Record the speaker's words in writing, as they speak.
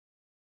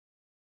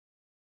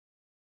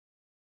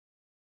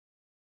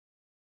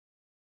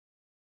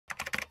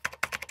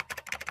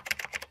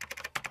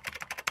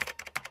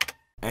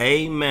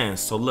Amen.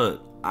 So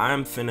look,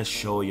 I'm finna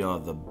show y'all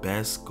the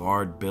best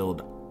guard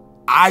build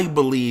I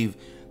believe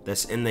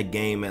that's in the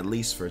game, at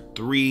least for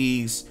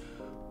threes,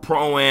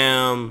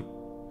 pro-am,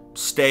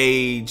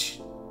 stage,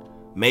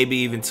 maybe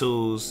even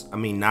twos. I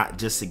mean, not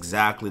just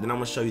exactly. Then I'm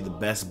gonna show you the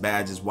best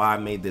badges, why I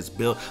made this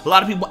build. A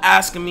lot of people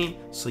asking me,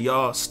 so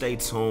y'all stay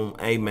tuned.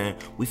 Amen.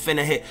 We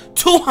finna hit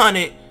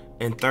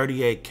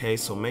 238K,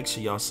 so make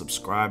sure y'all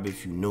subscribe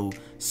if you new.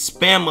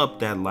 Spam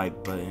up that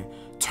like button.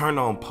 Turn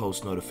on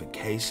post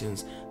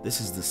notifications. This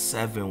is the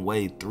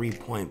 7-way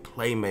 3-point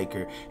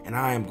playmaker, and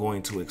I am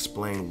going to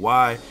explain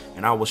why,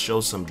 and I will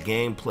show some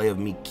gameplay of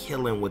me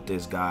killing with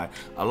this guy.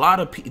 A lot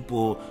of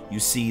people, you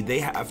see, they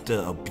have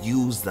to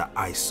abuse the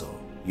ISO.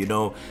 You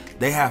know,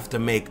 they have to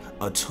make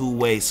a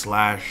 2-way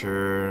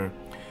slasher,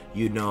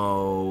 you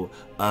know,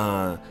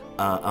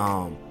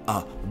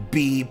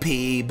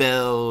 BP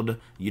build,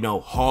 you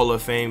know, Hall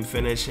of Fame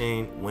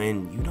finishing,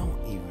 when you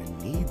don't even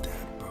need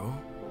that, bro.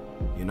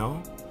 You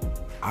know,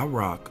 I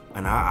rock,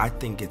 and I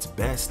think it's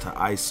best to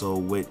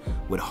ISO with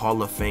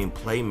Hall of Fame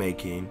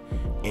playmaking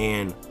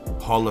and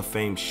Hall of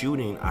Fame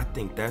shooting. I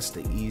think that's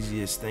the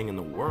easiest thing in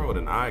the world,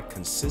 and I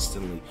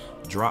consistently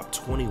drop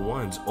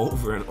 21s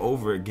over and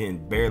over again,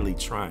 barely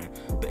trying.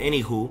 But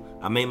anywho,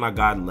 I made my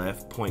guy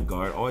left point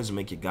guard. Always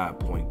make your guy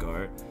point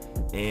guard.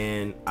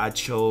 And I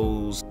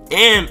chose,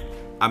 and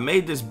I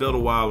made this build a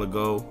while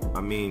ago.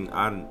 I mean,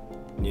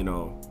 you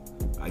know,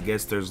 I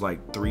guess there's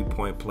like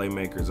 3-point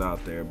playmakers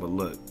out there, but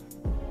look.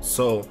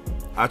 So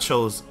I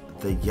chose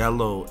the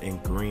yellow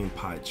and green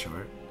pie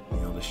chart, you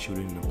know, the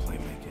shooting and the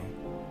playmaking.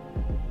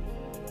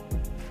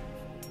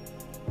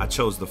 I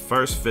chose the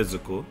first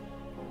physical.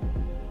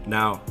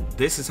 Now,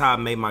 this is how I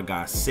made my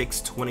guy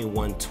 6,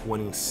 21,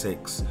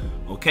 26.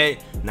 Okay,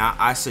 now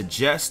I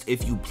suggest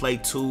if you play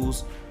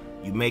twos,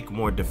 you make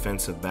more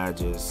defensive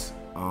badges,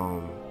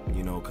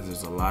 you know, because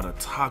there's a lot of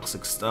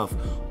toxic stuff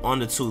on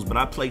the twos. But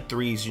I play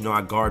threes, you know,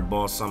 I guard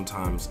ball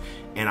sometimes,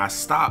 and I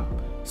stop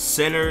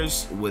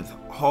centers with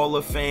Hall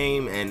of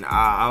Fame, and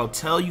I'll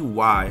tell you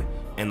why.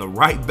 And the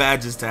right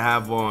badges to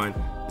have on,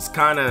 it's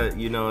kind of,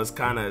 you know,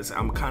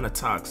 I'm kind of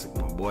toxic,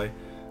 my boy.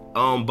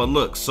 But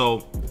look,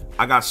 so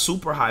I got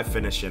super high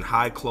finishing,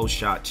 high close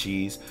shot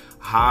cheese,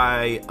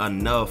 high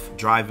enough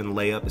drive and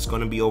layup. It's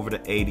going to be over the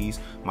 80s.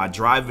 My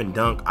drive and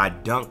dunk, I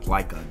dunk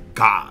like a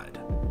god.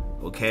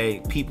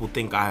 Okay, people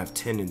think I have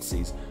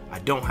tendencies. I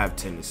don't have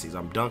tendencies.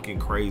 I'm dunking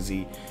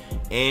crazy.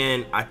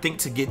 And I think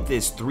to get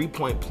this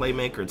 3-point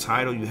playmaker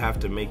title, you have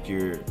to make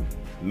your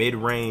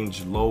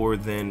mid-range lower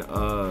than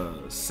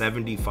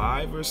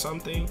 75 or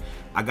something.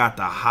 I got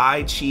the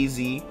high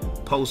cheesy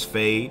post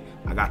fade.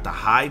 I got the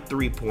high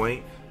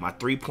 3-point. My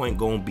 3-point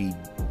gonna be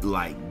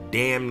like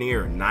damn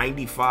near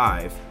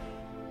 95.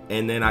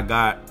 And then I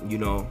got, you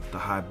know, the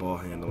high ball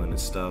handling and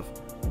stuff,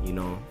 you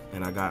know,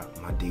 and I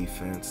got my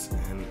defense,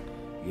 and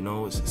you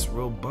know, it's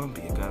real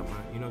bumpy. It got my,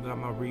 you know, got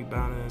my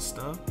rebounding and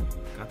stuff.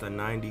 Got the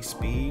 90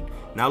 speed.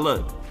 Now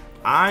look,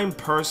 I'm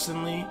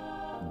personally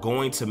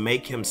going to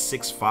make him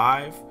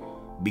 6'5"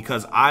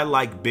 because I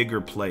like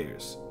bigger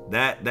players.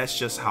 That's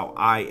just how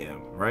I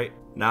am, right?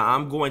 Now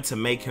I'm going to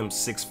make him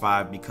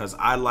 6'5" because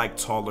I like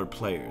taller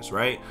players,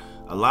 right?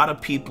 A lot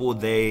of people,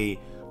 they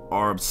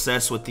are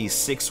obsessed with these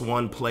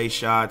 6'1" play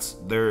shots.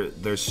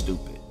 They're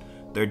stupid.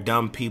 They're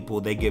dumb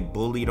people. They get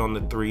bullied on the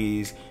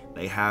threes.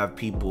 They have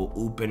people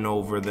ooping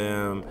over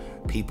them,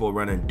 people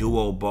running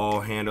duo ball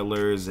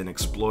handlers and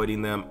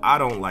exploiting them. I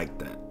don't like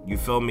that. You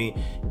feel me?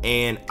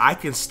 And I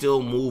can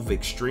still move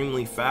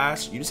extremely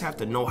fast. You just have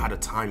to know how to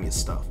time your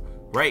stuff,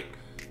 right?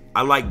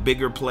 I like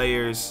bigger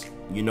players,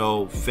 you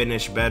know,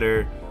 finish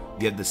better.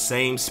 You have the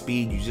same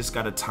speed, you just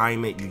got to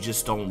time it. You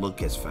just don't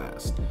look as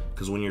fast.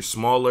 Because when you're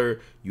smaller,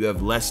 you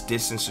have less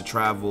distance to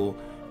travel.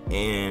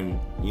 And,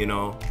 you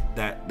know,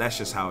 that's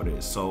just how it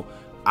is. So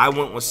I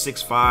went with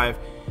 6'5".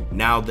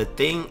 Now the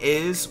thing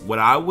is, what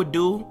I would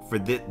do for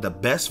the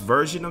best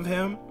version of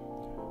him,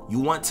 you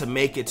want to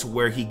make it to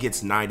where he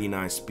gets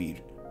 99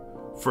 speed.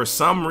 For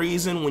some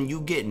reason, when you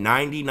get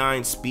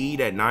 99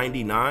 speed at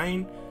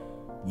 99,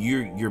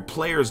 your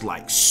player's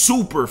like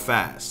super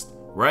fast,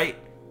 right?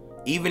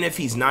 Even if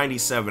he's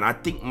 97, I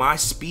think my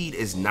speed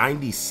is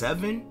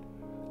 97,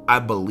 I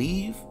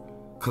believe,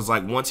 because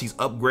like once he's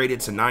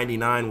upgraded to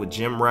 99 with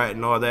Gym Rat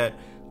and all that,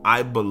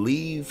 I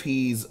believe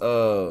he's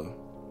a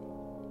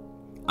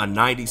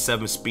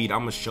 97 speed. I'm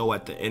gonna show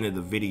at the end of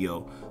the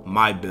video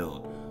my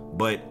build,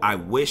 but I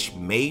wish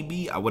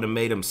maybe I would have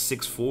made him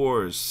 6'4"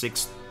 or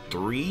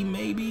 6'3",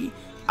 maybe.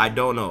 I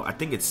don't know. I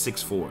think it's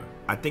 6'4".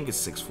 I think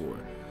it's 6'4"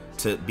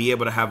 to be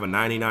able to have a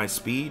 99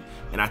 speed,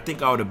 and I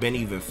think I would have been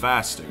even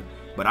faster.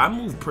 But I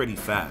move pretty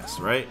fast,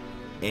 right?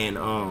 And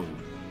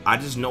I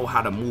just know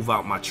how to move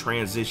out my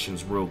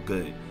transitions real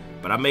good.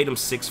 But I made him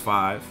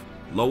 6'5",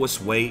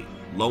 lowest weight,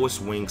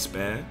 lowest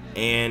wingspan,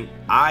 and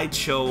I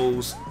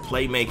chose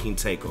playmaking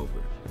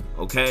takeover.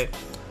 Okay,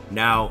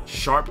 now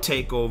sharp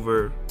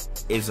takeover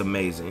is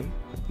amazing.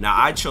 Now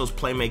I chose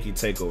playmaking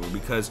takeover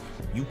because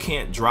you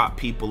can't drop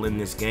people in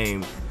this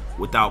game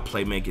without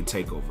playmaking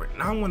takeover.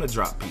 And I want to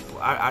drop people.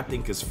 I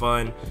think it's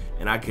fun,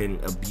 and I can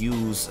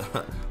abuse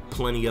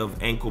plenty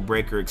of ankle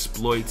breaker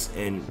exploits,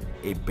 and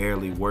it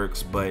barely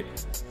works, but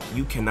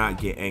you cannot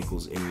get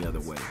ankles any other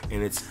way,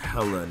 and it's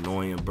hella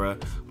annoying,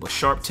 bruh. But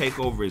sharp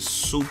takeover is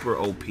super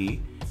OP.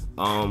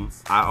 I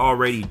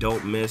already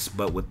don't miss,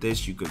 but with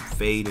this you can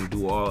fade and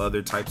do all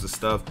other types of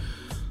stuff.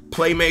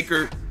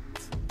 Playmaker,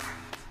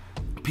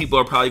 people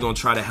are probably gonna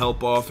try to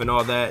help off and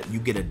all that. You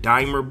get a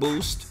dimer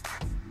boost,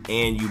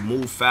 and you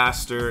move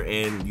faster,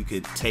 and you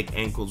could take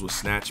ankles with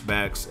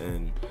snatchbacks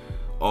and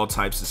all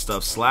types of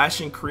stuff.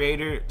 Slashing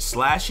creator,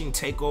 slashing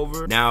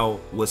takeover. Now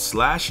with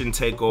slashing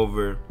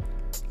takeover,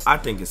 I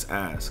think it's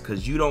ass,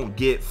 because you don't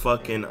get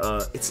fucking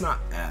it's not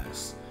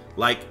ass.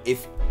 Like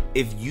if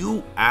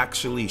you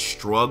actually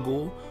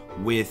struggle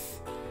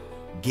with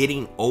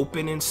getting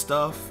open and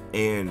stuff,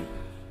 and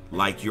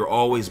like you're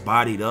always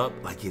bodied up,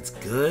 like it's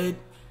good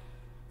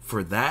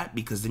for that,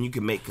 because then you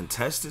can make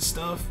contested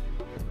stuff.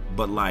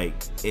 But like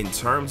in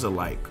terms of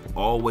like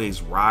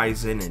always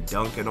rising and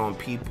dunking on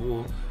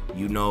people,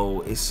 you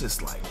know, it's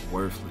just like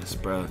worthless,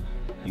 bruh.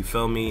 You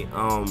feel me?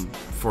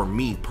 For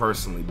me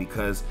personally,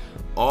 because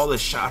all the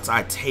shots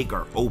I take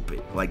are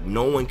open, like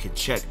no one can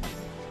check me.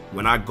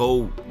 When I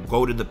go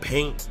to the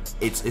paint,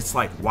 it's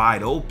like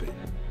wide open.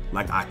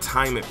 Like I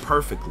time it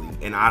perfectly,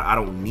 and I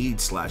don't need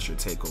slasher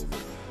takeover.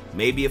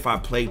 Maybe if I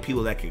played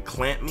people that can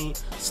clamp me,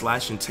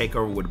 slash and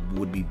takeover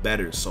would be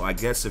better. So I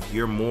guess if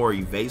you're more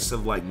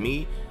evasive like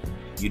me,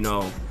 you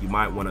know, you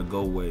might want to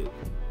go with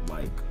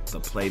like the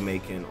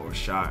playmaking or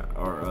shot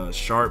or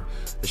sharp.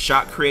 The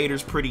shot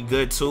creator's pretty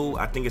good too.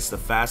 I think it's the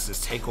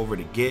fastest takeover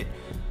to get.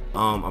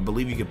 I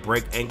believe you can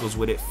break ankles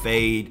with it,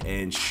 fade,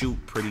 and shoot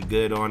pretty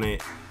good on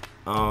it.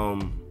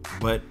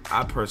 But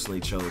I personally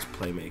chose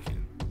playmaking.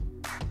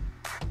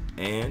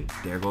 And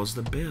there goes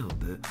the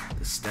build, the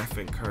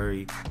Stephen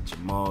Curry,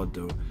 Jamal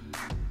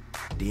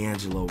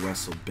D'Angelo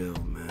Russell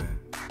build, man.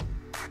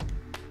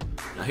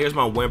 Now here's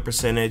my win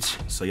percentage,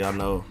 so y'all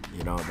know,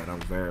 that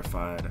I'm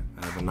verified.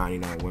 I have a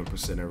 99 win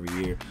percent every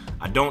year.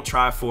 I don't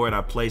try for it.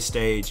 I play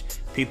stage.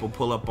 People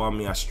pull up on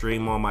me. I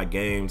stream all my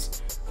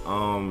games.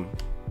 Let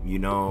me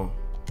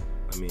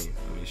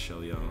show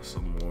y'all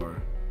some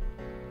more.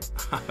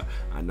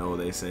 I know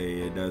they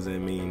say it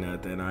doesn't mean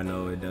nothing. I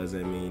know it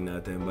doesn't mean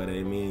nothing, but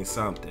it means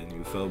something.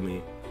 You feel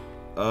me?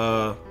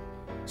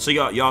 So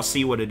y'all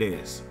see what it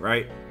is,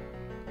 right?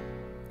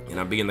 And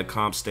I be in the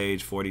comp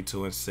stage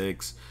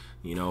 42-6,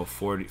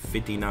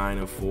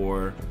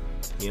 59-4,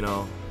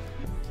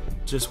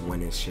 just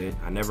winning shit.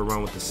 I never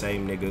run with the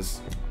same niggas,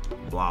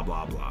 blah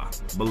blah blah.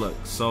 But look,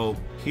 so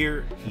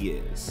here he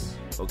is.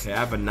 Okay, I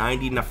have a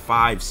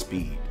 90-5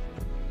 speed.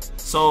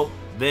 So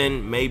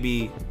then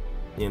maybe,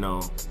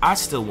 I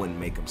still wouldn't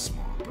make him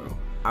small, bro.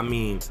 I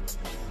mean,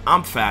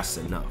 I'm fast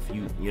enough.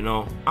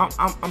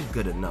 I'm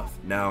good enough.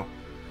 Now,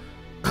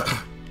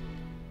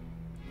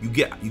 you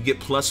get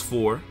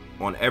 +4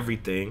 on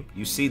everything.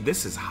 You see,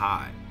 this is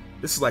high.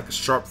 This is like a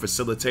sharp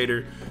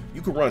facilitator.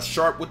 You can run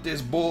sharp with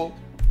this bull.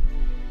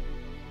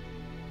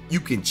 You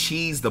can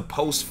cheese the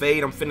post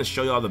fade. I'm finna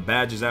show y'all the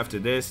badges after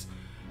this.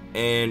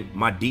 And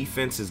my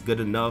defense is good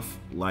enough.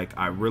 Like,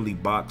 I really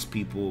box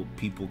people.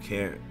 People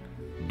can't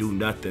do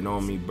nothing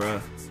on me, bruh.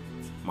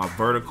 My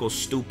vertical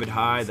stupid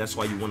high. That's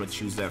why you want to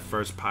choose that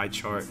first pie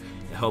chart.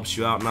 It helps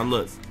you out. Now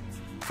look,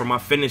 for my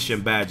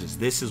finishing badges,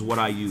 this is what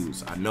I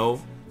use. I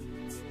know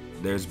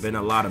there's been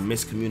a lot of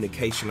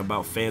miscommunication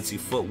about fancy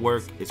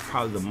footwork. It's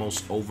probably the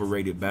most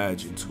overrated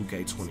badge in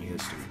 2K20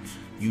 history.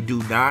 You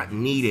do not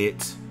need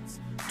it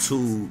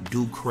to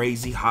do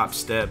crazy hop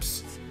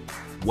steps.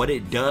 What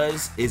it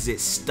does is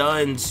it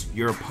stuns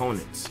your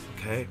opponents,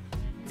 okay?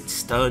 It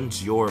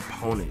stuns your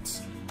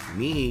opponents.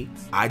 Me,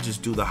 I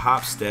just do the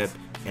hop step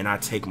and I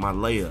take my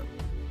layup.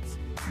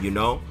 You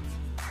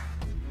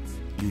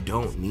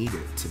don't need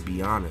it, to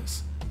be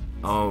honest.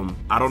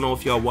 I don't know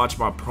if y'all watch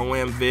my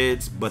Pro-Am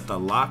vids, but the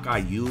lock I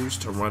use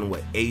to run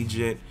with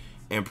Agent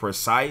and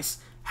Precise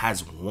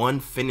has one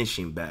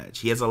finishing badge.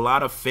 He has a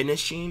lot of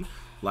finishing,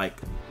 like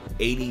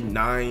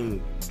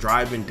 89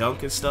 drive and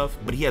dunk and stuff,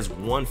 but he has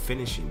one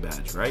finishing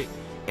badge, right?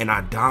 And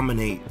I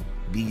dominate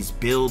these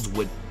builds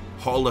with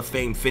Hall of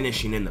Fame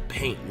finishing in the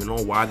paint. You know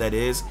why that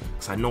is?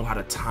 Because I know how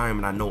to time,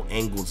 and I know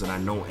angles, and I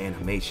know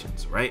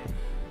animations, right?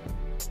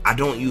 I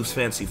don't use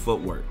fancy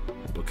footwork,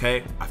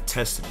 okay? I've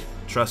tested it.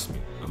 Trust me,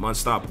 I'm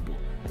unstoppable.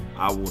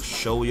 I will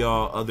show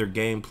y'all other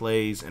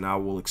gameplays, and I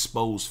will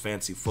expose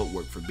fancy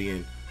footwork for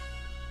being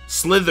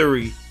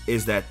slithery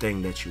is that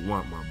thing that you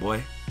want, my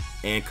boy.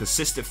 And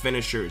consistent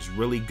finisher is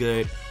really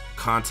good.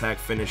 Contact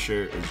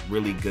finisher is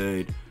really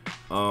good.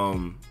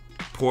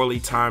 Poorly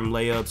timed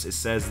layups, it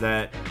says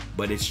that,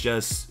 but it's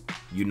just,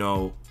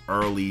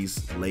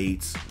 earlies,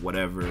 lates,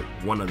 whatever,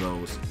 one of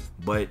those.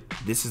 But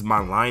this is my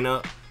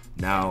lineup.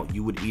 Now,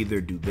 you would either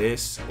do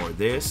this or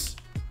this.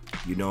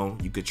 You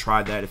could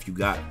try that if you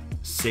got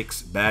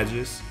 6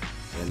 badges,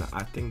 and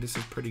I think this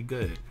is pretty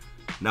good.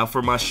 Now,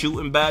 for my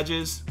shooting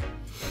badges,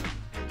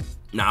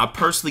 Now, I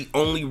personally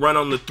only run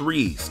on the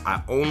threes.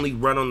 I only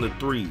run on the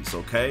threes,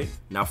 okay?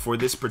 Now, for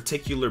this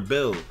particular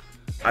build,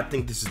 I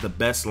think this is the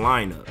best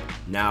lineup.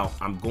 Now,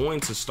 I'm going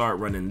to start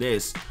running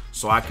this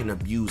so I can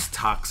abuse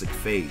toxic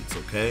fades,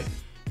 okay?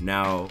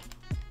 Now,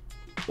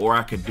 or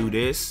I could do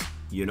this,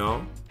 you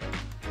know?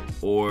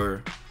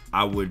 Or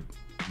I would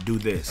do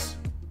this,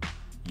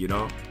 you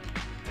know?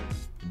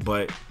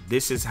 But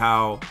this is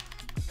how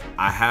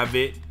I have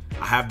it.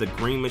 I have the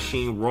green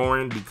machine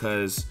roaring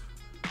because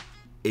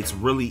it's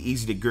really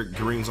easy to get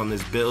greens on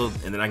this build,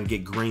 and then I can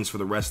get greens for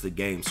the rest of the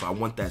game. So I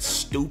want that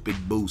stupid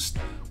boost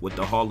with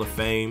the Hall of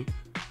Fame,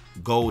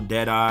 gold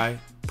Deadeye,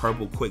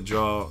 purple quick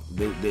draw.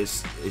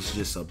 This is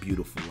just a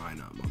beautiful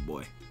lineup, my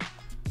boy.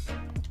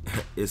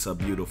 It's a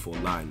beautiful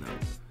lineup.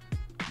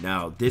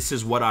 Now, this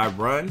is what I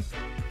run.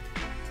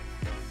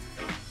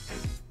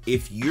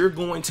 If you're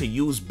going to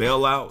use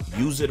bailout,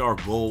 use it on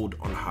gold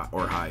or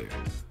higher.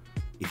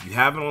 If you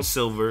have it on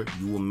silver,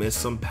 you will miss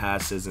some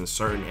passes and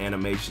certain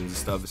animations and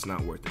stuff. It's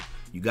not worth it.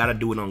 You got to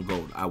do it on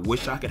gold. I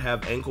wish I could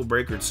have ankle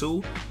breaker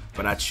too,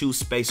 but I choose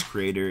space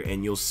creator,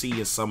 and you'll see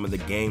in some of the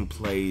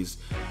gameplays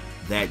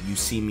that you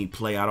see me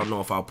play. I don't know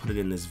if I'll put it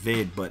in this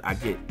vid, but I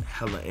get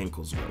hella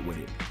ankles with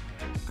it.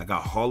 I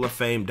got Hall of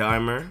Fame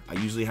Dimer. I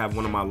usually have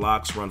one of my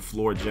locks run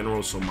floor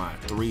general, so my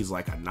 3 is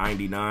like a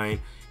 99,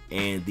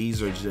 and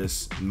these are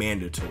just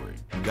mandatory.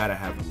 You got to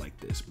have it like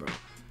this, bro.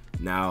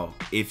 Now,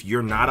 if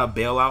you're not a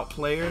bailout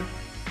player,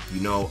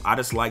 you know, I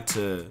just like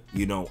to,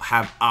 you know,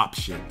 have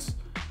options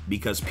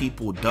because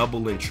people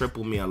double and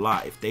triple me a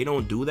lot. If they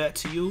don't do that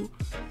to you,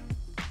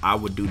 I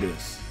would do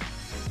this.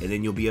 And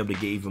then you'll be able to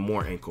get even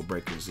more ankle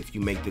breakers if you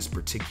make this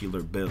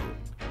particular build.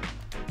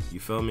 You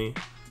feel me?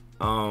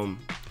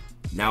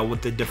 Now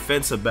with the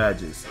defensive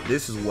badges,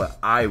 this is what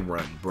I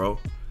run, bro.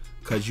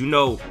 Because you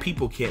know,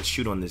 people can't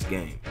shoot on this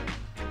game.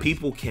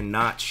 People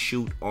cannot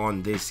shoot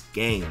on this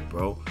game,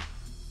 bro.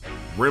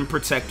 Rim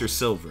protector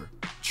silver,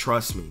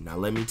 trust me. Now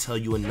let me tell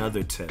you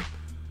another tip.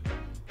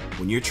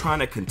 When you're trying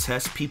to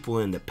contest people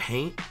in the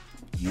paint,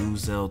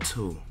 use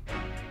L2.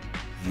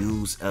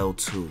 Use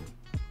L2.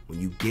 When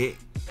you get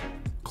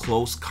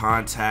close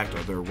contact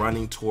or they're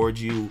running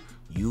towards you,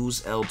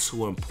 use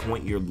L2 and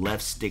point your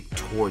left stick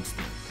towards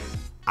them.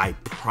 I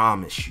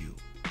promise you,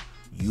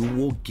 you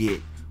will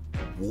get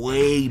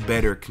way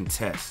better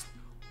contests.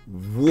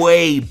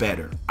 Way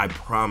better. I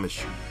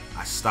promise you.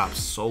 I stopped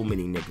so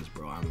many niggas,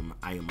 bro.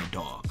 I am a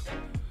dog.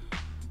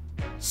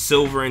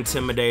 Silver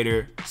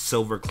intimidator,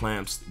 silver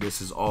clamps.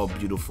 This is all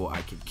beautiful.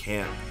 I can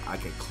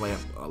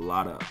clamp a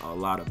lot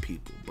of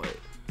people, but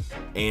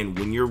and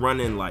when you're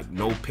running like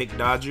no pick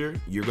dodger,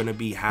 you're gonna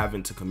be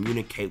having to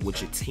communicate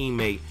with your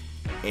teammate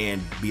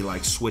and be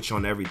like switch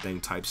on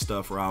everything type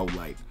stuff, or I'll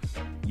like,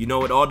 you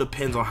know, it all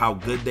depends on how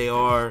good they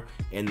are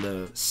and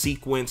the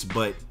sequence.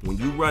 But when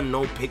you run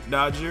no pick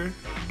dodger,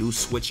 do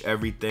switch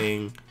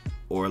everything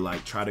or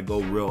like try to go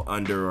real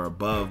under or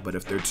above. But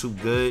if they're too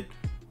good,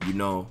 you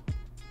know,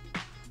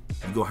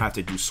 you're gonna have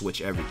to do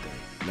switch everything.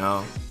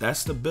 Now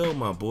that's the build,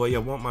 my boy.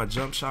 Y'all want my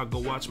jump shot, go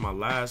watch my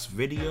last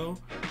video.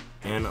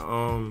 And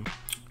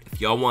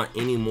if y'all want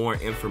any more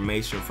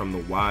information from the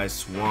wise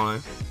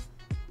swan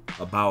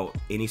about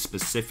any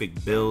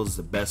specific builds,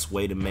 the best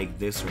way to make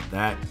this or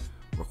that,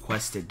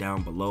 request it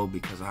down below,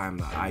 because I am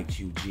the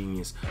IQ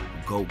genius,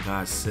 GOAT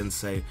God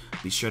Sensei.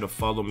 Be sure to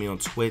follow me on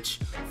Twitch,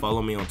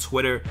 follow me on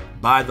Twitter.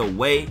 By the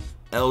way,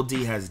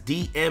 LD has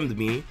DM'd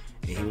me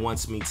and he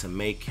wants me to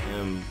make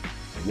him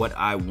what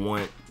I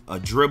want, a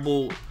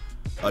dribbling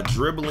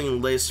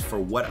list for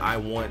what I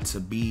want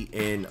to be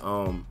in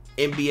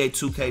NBA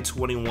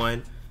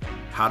 2K21,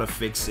 how to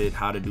fix it,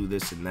 how to do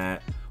this and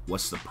that,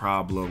 what's the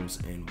problems,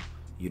 and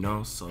you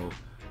know, so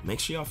make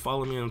sure y'all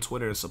follow me on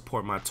Twitter and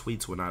support my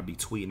tweets when I be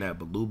tweeting at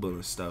Baluba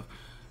and stuff.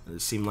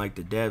 It seemed like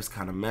the devs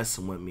kind of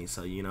messing with me,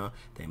 so you know,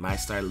 they might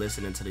start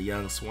listening to the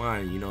Young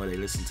Swan. You know, they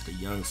listen to the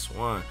Young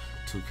Swan.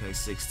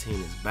 2K16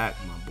 is back,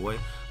 my boy.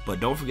 But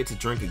don't forget to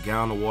drink a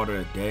gallon of water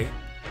a day.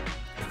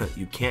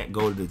 You can't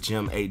go to the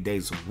gym 8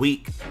 days a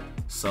week,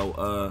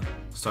 so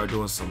start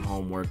doing some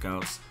home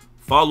workouts.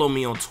 Follow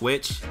me on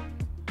Twitch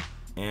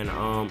and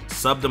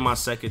sub to my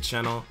second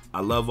channel.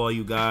 I love all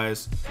you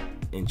guys.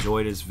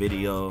 Enjoy this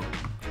video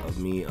of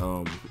me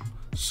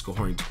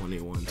scoring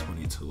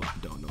 21-22. I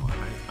don't know.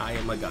 I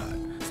am a god.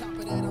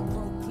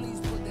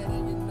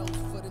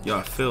 Yo,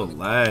 I feel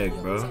lag,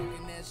 bro.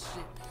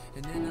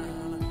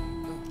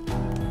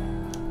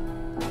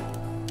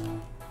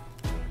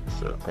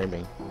 Sure,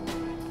 maybe.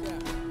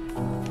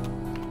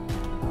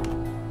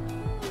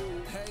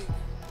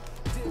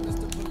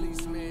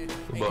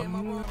 But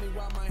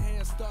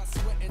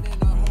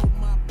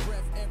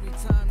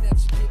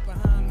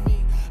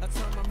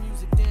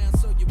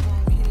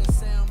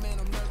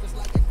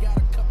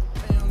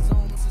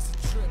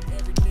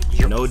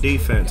no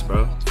defense,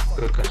 bro.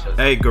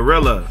 Hey,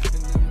 Gorilla,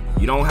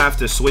 you don't have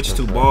to switch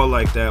to ball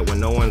like that when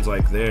no one's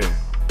like there.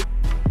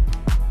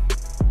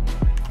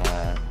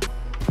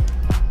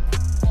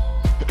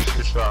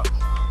 Good shot.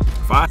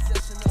 5.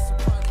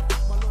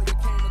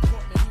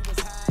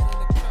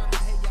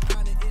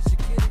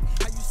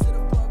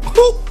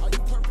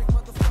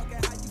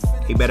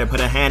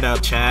 Hand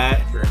up,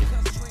 Chad. Ready.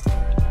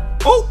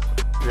 Oh!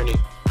 Ready.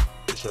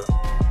 What's up?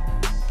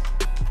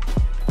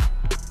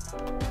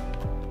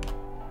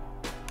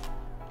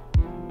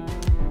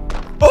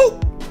 Oh!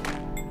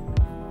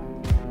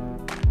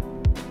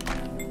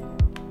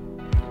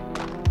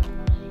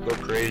 Go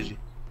crazy.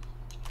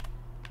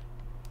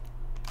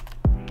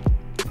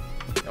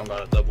 Y'all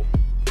got a double.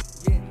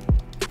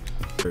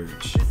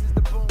 Urge.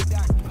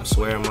 I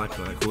swear I'm like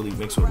Hooli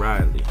Vinks with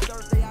Riley.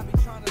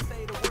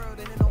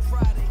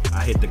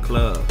 I hit the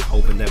club,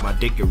 hoping that my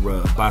dick get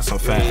rubbed by some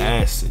fat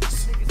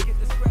asses.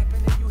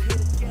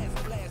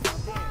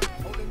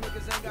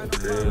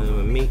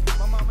 Me,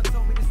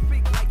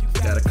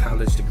 got a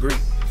college degree.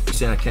 You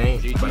say I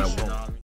can't, but I won't.